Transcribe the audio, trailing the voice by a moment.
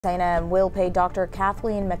A&M will pay Dr.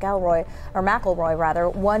 Kathleen McElroy, or McElroy rather,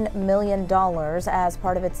 $1 million as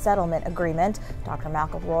part of its settlement agreement. Dr.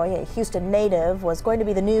 McElroy, a Houston native, was going to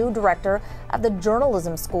be the new director of the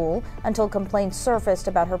journalism school until complaints surfaced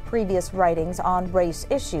about her previous writings on race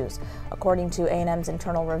issues. According to A&M's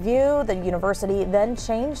internal review, the university then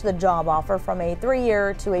changed the job offer from a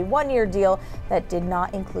 3-year to a 1-year deal that did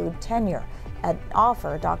not include tenure, an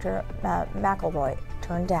offer Dr. McElroy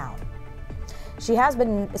turned down. She has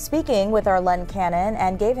been speaking with our Len Cannon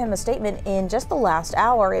and gave him a statement in just the last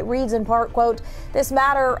hour. It reads in part, quote, "This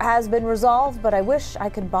matter has been resolved, but I wish I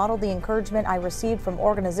could bottle the encouragement I received from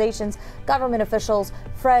organizations, government officials,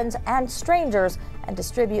 friends, and strangers and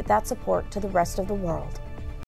distribute that support to the rest of the world."